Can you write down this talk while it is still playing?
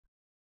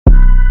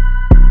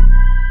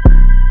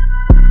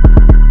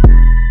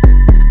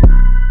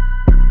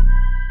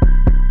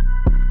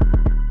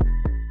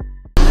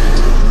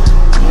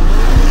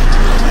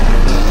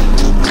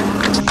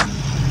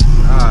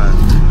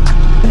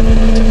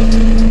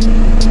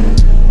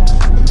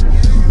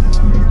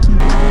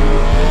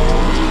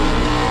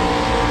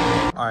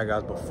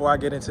before I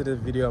get into this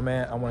video,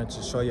 man, I wanted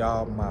to show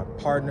y'all my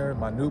partner,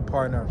 my new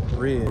partner,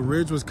 Ridge.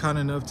 Ridge was kind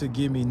enough to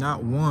give me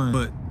not one,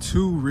 but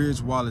two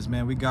Ridge wallets,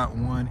 man. We got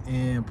one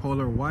in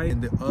polar white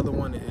and the other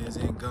one is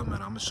in gunmetal. I'm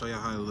gonna show y'all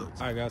how it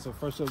looks. All right, guys, so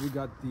first up, we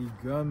got the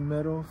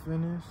gunmetal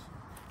finish.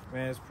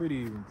 Man, it's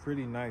pretty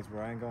nice,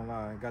 bro. I ain't gonna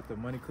lie. I got the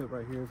money clip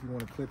right here if you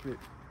want to clip it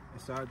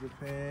inside your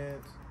pants. You know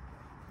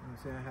what I'm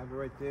saying? I have it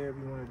right there if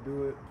you want to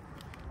do it.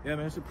 Yeah,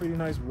 man, it's a pretty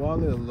nice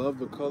wallet. I love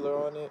the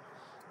color on it.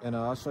 And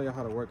I'll show you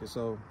how to work it.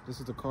 So this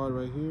is the card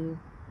right here.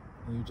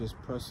 And you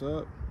just press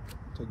up,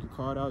 take your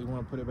card out. You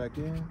want to put it back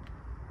in.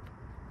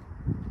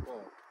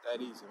 Boom.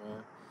 That easy, man.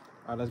 All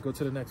right, let's go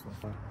to the next one.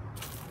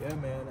 Yeah,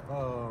 man.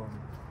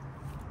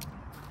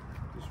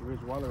 This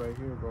Ridge wallet right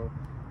here, bro.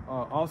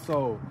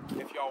 Also,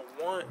 if y'all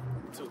want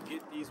to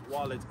get these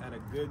wallets at a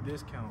good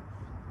discount,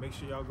 make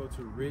sure y'all go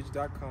to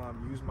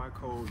ridge.com. Use my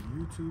code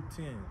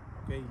YouTube10.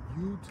 Okay,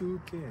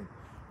 YouTube10.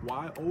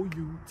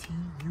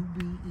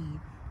 YOUTUBE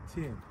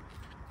 10.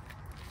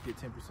 Get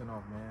 10%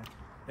 off, man.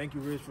 Thank you,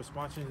 Ridge, for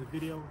sponsoring the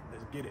video.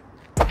 Let's get it.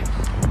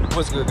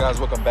 What's good, guys?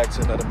 Welcome back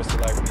to another Mr.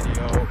 Life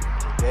video.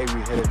 Today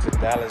we headed to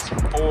Dallas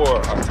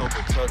for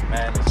October truck,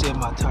 man. See if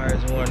my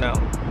tires worn out.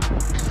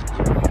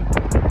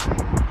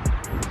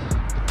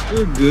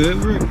 We're good.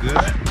 But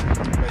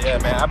yeah,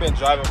 man, I've been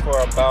driving for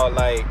about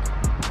like,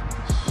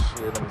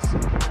 shit, let me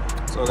see.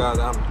 So guys,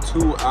 I'm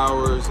 2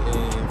 hours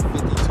and 52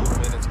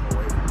 minutes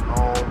away from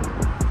home.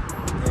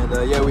 And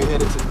yeah, we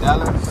headed to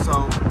Dallas.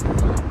 So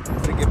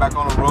to get back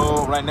on the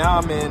road. Right now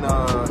I'm in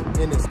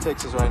Ennis,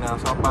 Texas right now,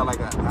 so I'm about like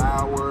an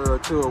hour or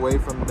two away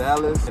from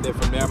Dallas, and then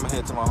from there I'm gonna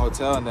head to my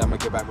hotel, and then I'm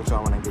gonna get back with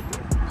y'all when I get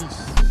there.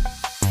 Peace.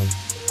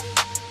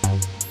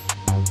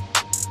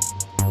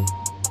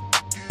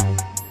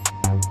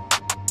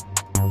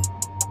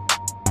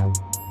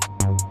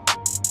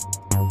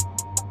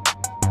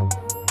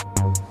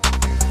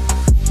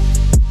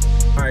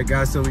 All right,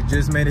 guys, so we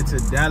just made it to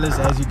Dallas.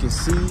 As you can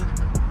see,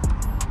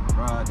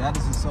 bro,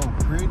 Dallas is so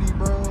pretty,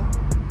 bro.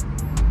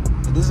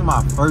 This is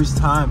my first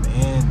time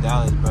in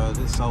Dallas, bro.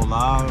 This is so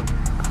loud.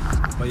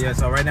 But yeah,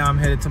 so right now I'm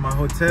headed to my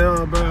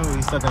hotel, bro.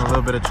 We stuck in a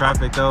little bit of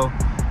traffic though.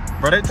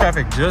 Bro, that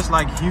traffic just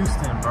like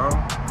Houston, bro.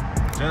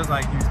 Just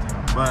like Houston.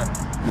 But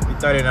we're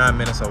 39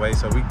 minutes away,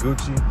 so we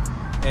Gucci.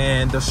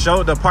 And the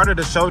part of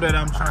the show that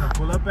I'm trying to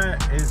pull up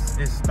at is,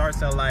 it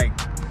starts at like,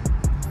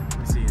 let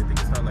me see, I think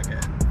it starts like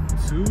at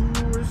 2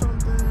 or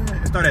something.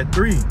 It started at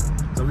 3.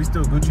 So we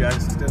still Gucci. I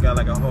still got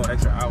like a whole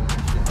extra hour and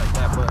shit like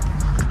that. But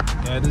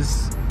yeah,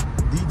 this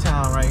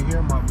D-Town right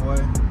here, my boy.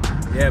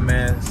 Yeah,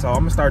 man, so I'm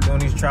gonna start doing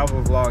these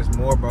travel vlogs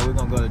more, bro. We're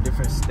gonna go to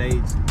different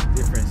states,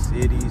 different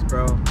cities,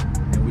 bro,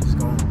 and we just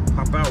gonna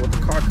pop out with the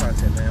car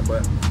content, man.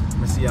 But I'm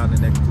gonna see y'all in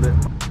the next clip.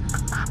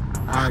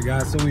 All right,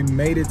 guys, so we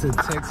made it to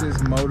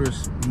Texas Motor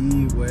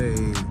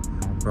Speedway.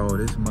 Bro,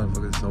 this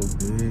motherfucker is so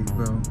big,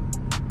 bro.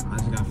 I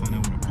just gotta find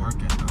out where to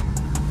park at, though.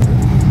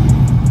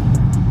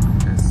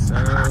 Yes,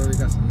 sir. We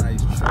got some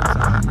nice trucks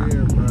out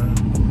here, bro.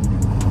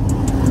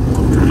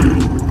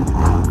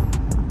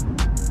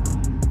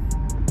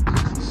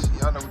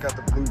 Got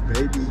the blue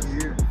baby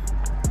here.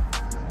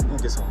 We'll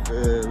get some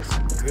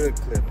good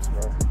clips,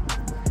 bro.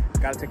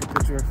 Gotta take a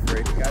picture of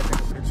Fred. Gotta take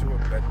a picture of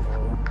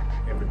Beto.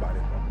 Everybody,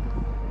 bro.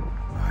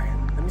 Alright,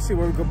 let me see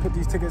where we gonna put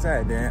these tickets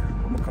at, Dan.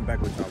 I'm gonna come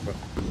back with y'all, bro.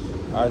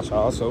 Alright,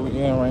 y'all, so we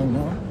in right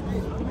now.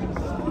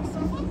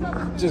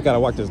 Just gotta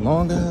walk this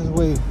long ass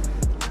way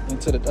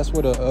into the, that's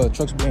where the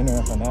trucks be in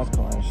there for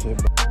NASCAR and shit,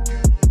 bro.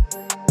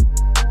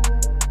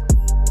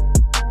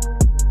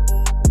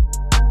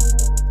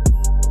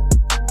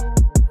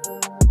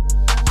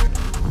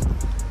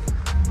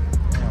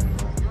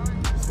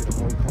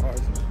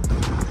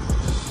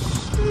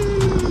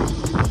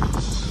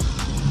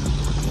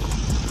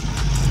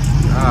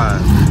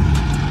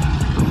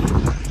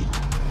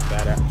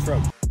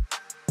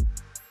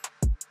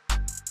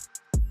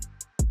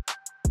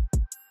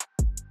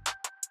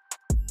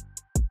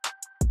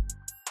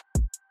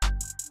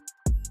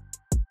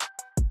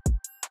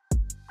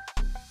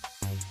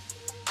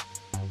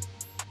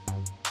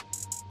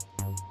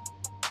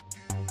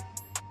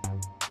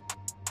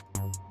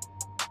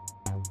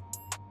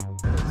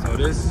 So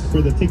this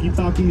for the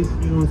TikTokies,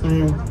 you know what I'm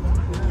saying?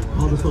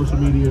 All the social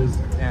medias.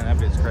 Damn, that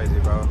bitch crazy,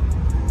 bro.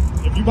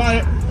 If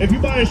you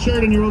buy a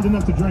shirt and you're old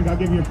enough to drink, I'll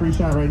give you a free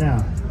shot right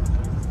now.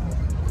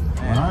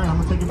 Man. All right, I'm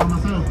gonna take it by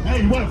myself.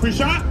 Hey, what? Free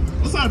shot?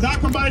 What's up, Doc?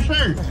 Come buy a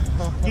shirt.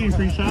 Give you a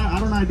free shot. I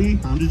don't ID.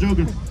 I'm just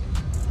joking.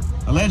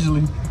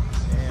 Allegedly.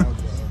 Damn, bro.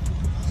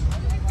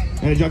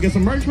 Hey, did y'all get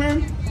some merch,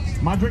 man?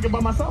 Am I drinking by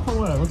myself or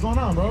what? What's going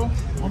on, bro?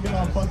 I'm getting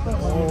all fucked up.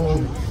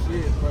 Oh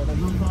shit, bro. I'm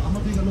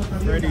gonna take a look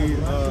at Freddy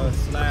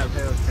slab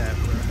Hellcat,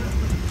 bro.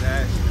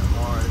 That shit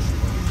hard.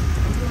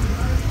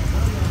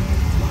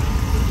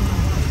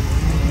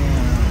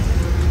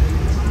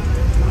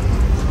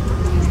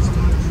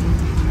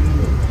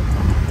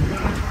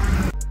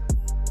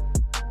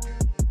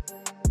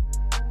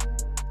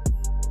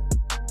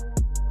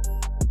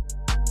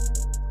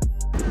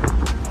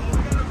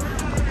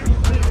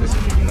 This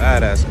is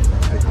badass.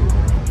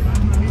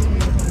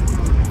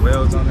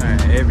 Wheels on there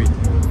and everything.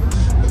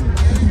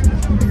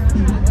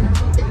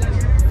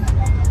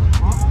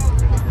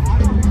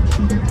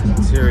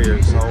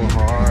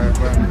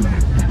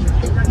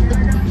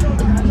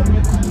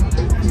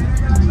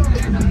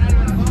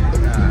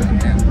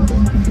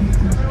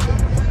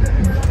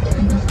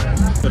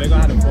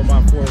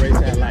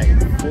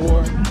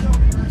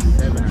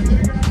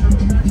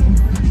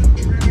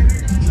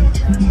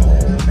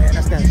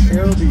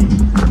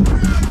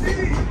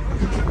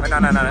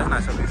 no, that's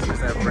not something. It's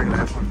just a regular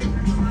F1.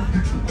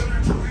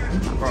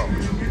 Bro.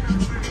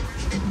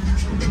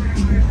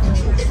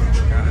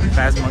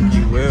 Fast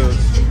monkey wheels.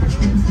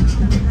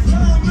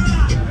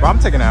 Bro, I'm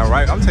taking that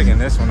right. I'm taking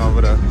this one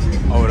over the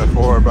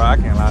Ford, bro. I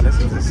can't lie. This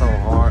is just so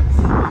hard.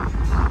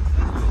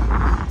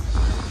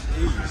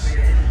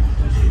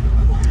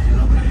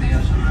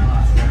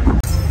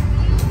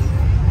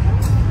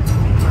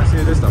 I see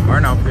if this is the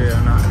burnout pit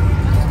or not.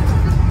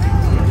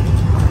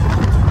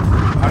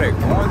 Are they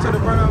going to the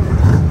burnout?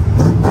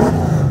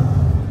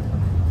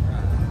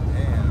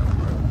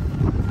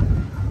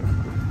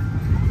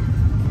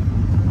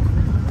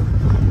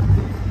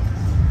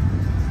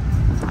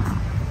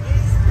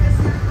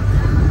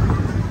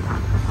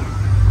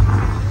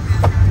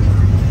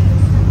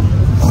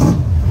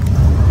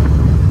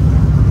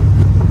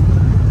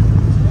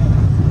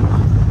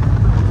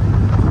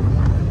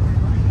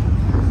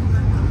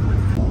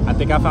 I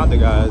think I found it,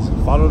 guys.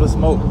 Follow the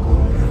smoke.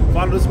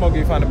 Follow the smoke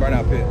and you find the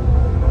burnout pit.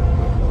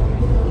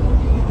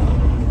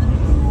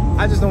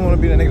 I just don't want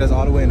to be the nigga that's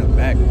all the way in the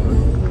back.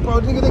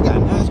 Bro, nigga, they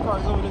got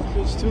NASCARs over this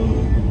bitch too.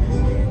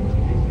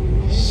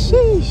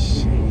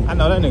 Sheesh. I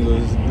know that nigga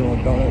was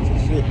doing donuts and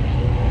shit.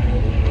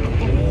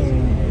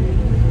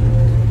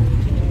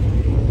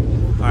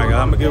 Alright, guys,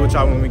 I'm gonna get with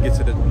y'all when we get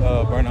to the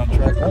burnout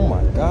track. Oh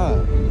my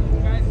god.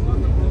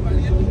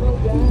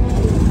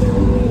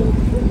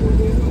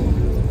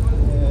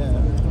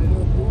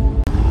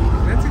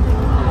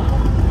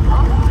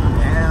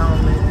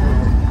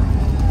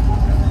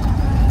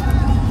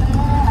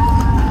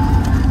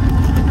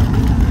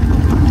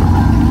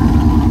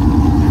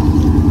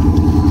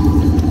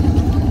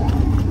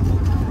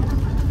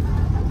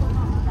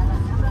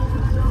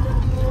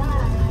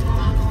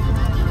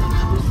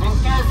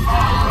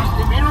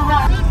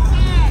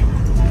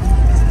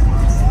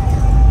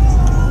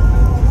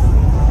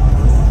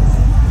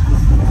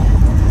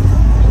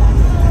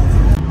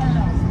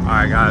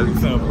 Guys, we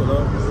finna pull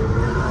up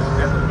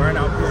at the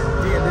burnout pit.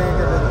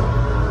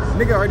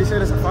 Nigga already said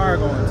there's a fire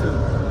going too.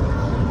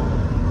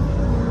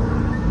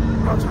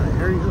 I'm trying to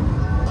hurry up.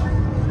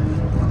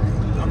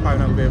 I'm probably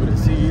not gonna be able to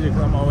see either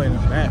because I'm all the way in the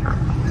back.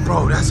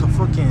 Bro, that's a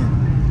fucking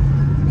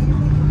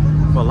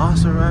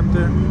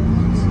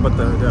Velociraptor, but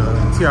the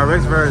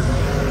TRX version.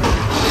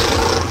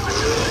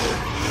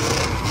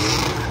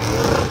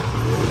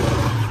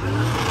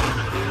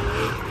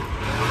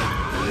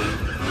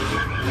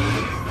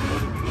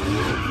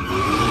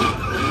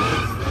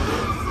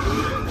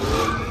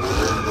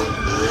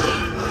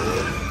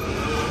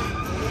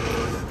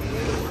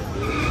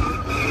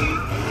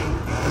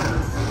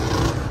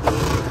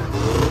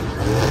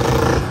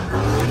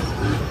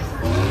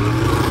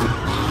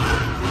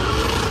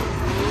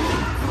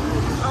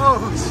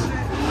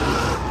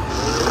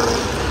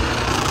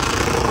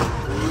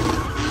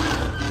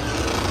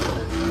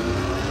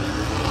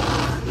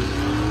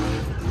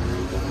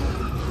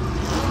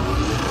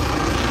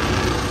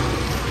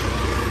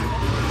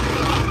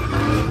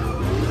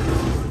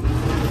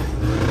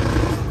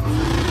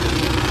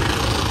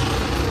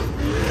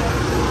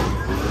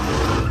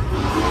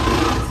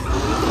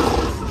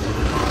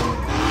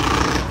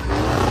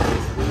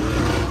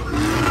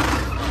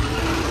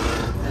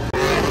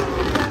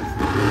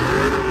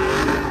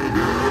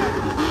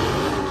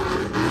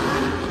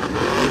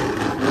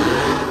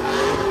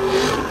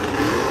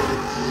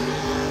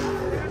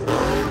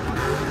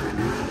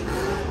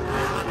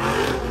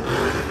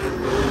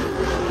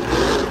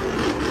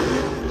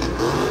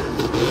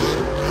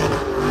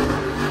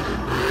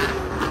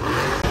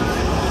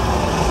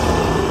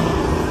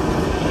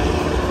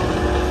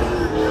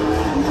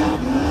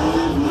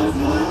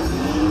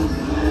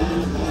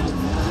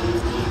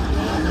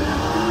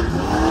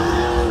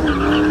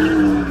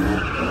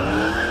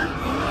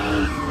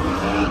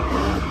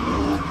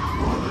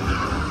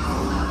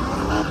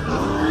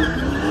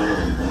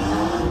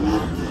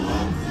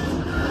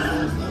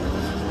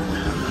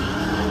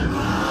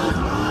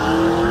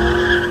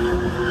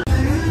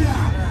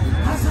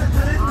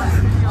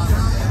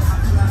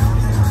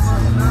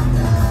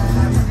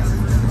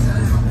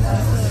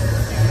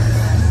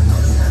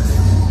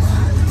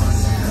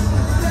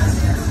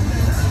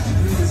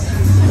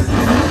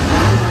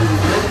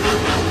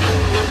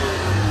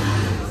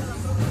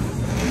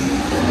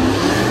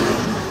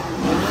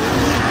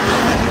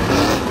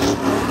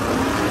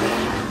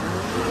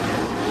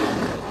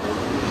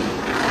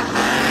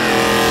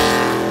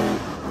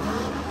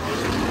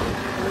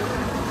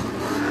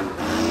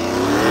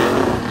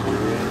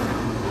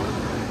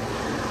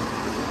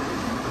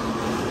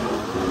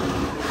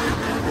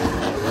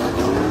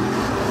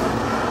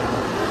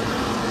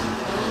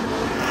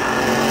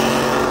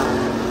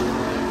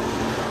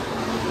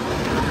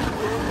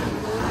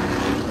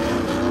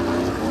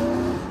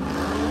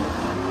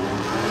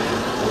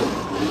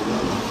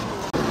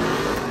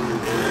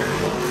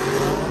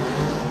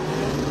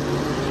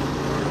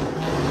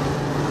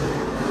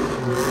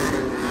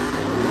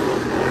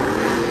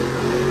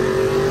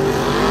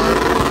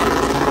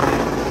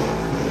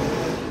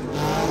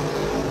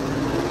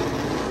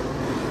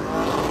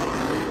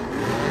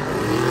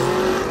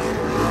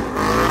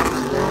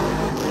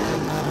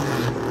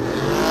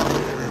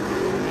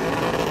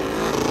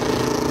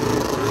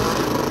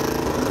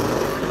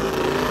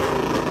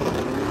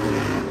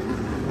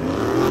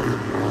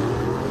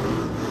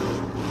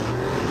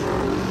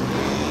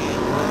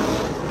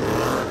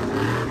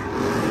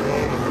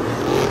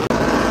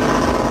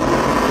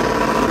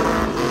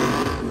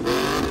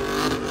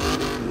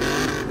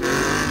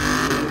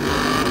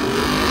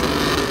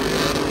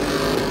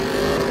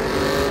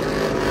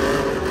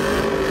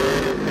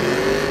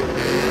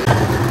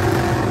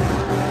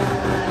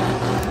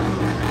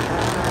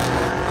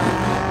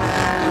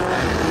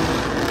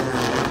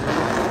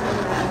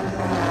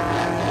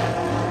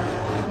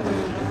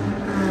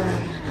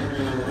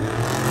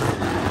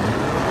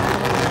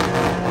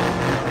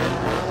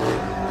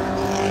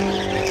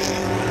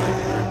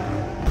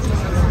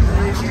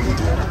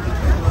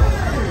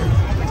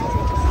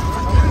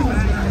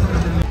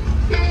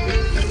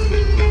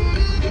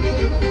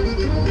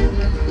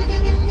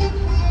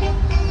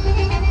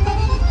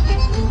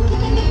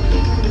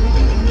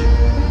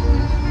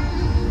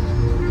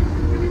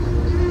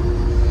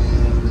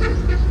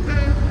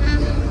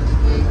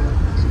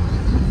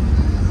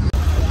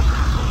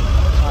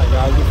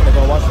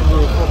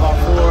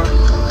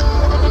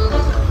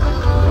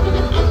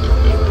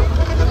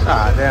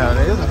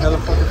 hella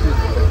fucking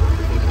people.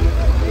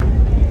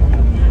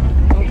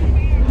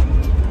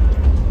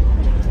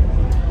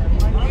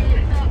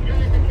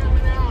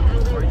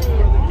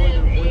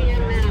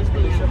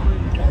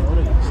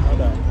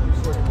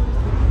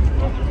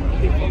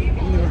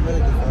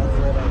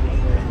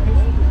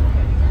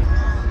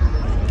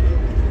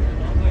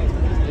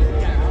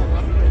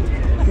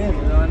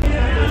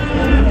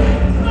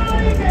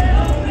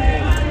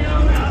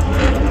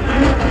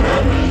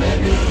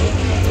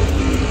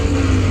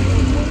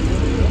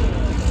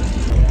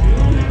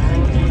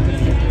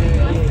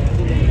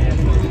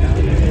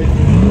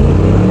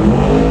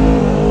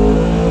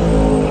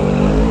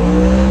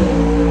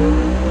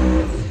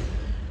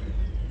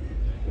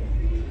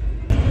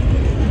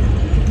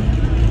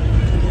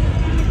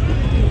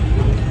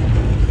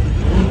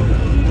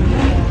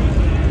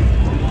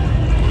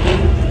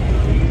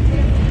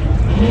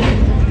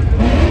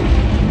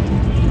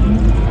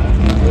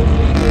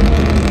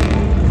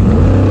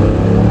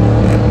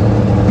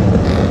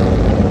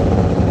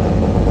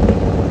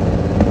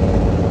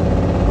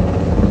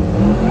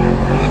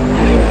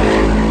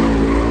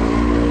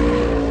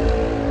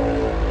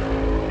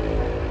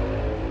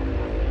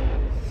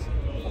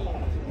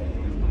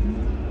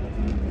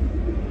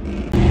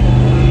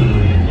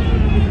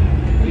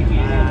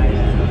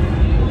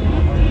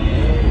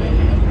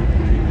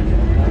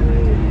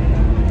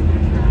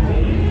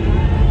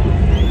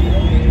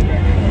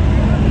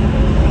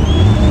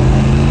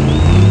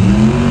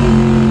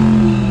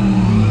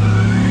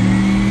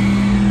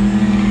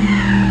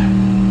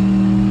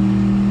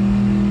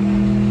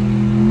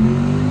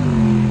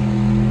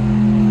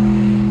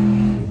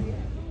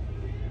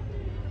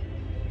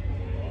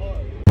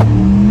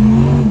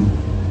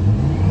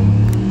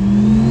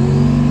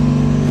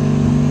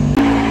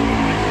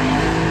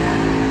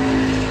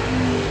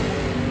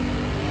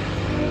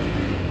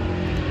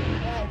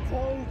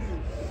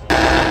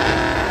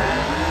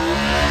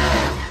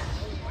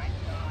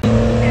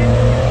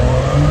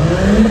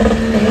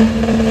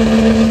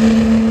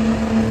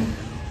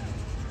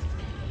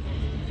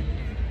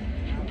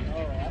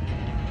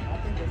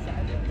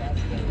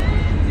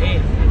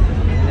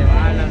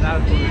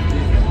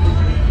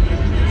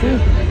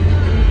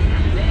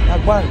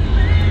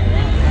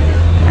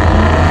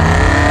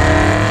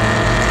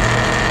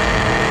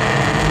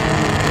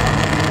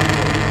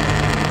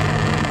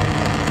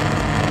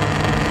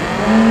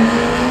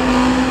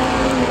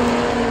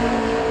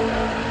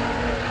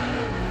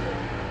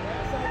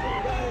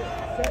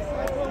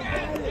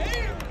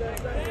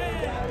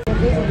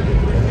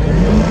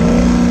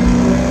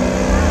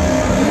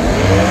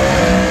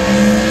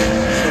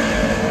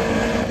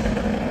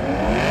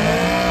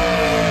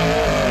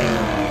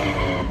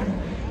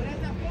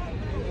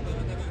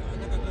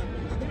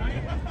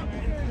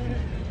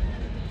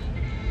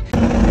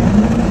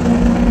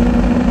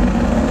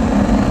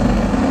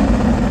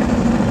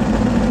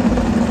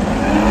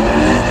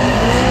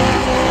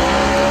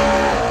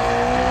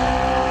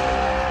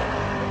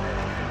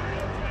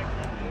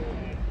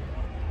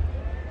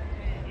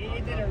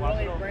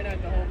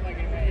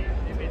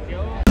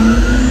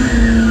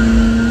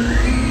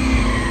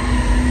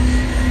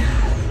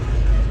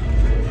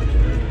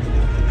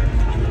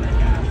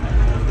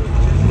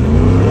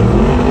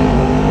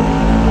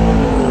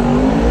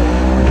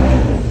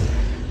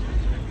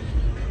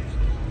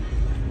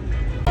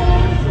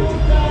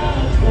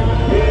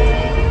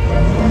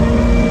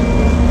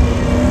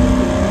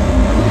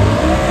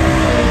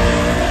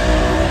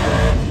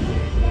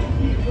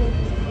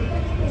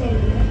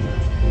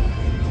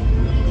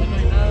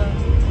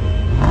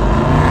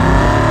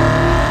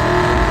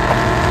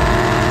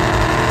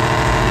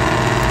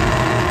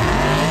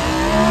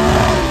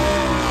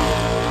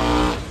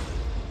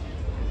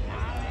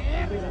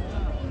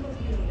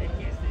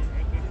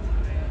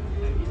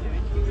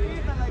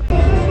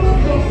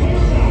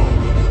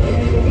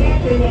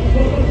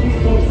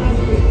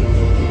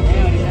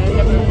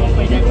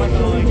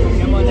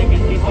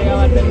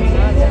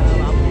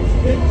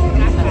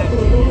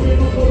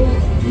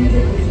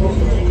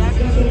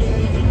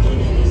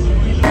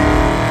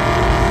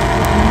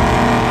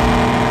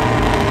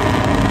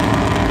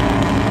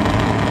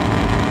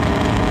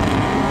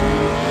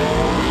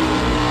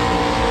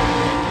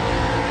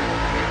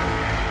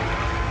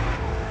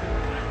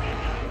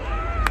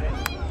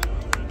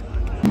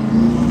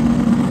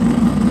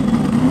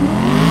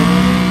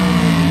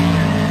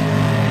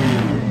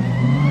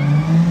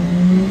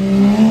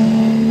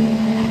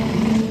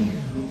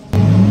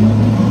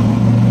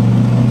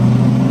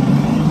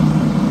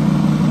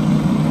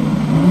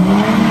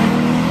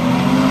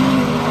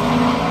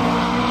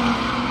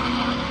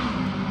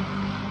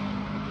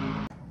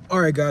 All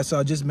right, guys, so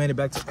I just made it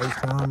back to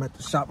H-Town. I'm at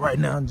the shop right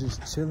now. I'm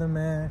just chilling,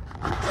 man.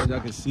 As y'all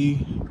can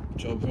see,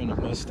 drove here in a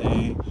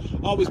Mustang.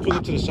 I always pull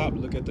up to the shop to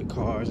look at the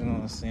cars, you know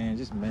what I'm saying?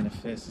 Just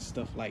manifest and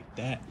stuff like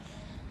that.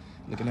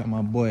 Looking at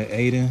my boy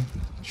Aiden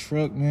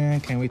truck, man.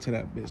 Can't wait till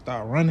that bitch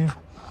start running.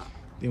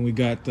 Then we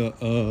got the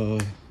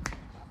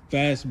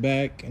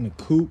fastback and the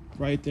coupe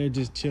right there,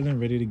 just chilling,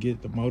 ready to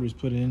get the motors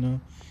put in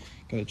there.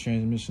 Got a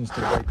transmission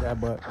stuff like that.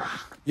 But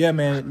yeah,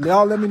 man,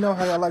 y'all let me know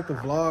how y'all like the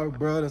vlog,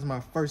 bro. That's my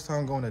first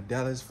time going to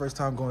Dallas, first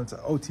time going to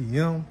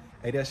OTM.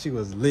 Hey, that shit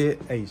was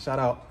lit. Hey, shout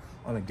out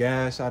on the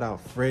gas, shout out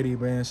Freddie,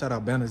 man, shout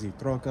out Bandas y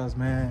Trocas,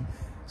 man.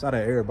 Shout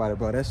out everybody,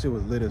 bro. That shit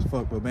was lit as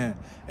fuck. But man,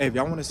 hey, if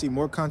y'all want to see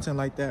more content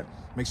like that,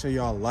 make sure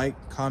y'all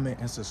like, comment,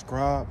 and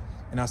subscribe.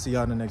 And I'll see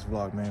y'all in the next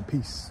vlog, man.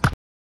 Peace.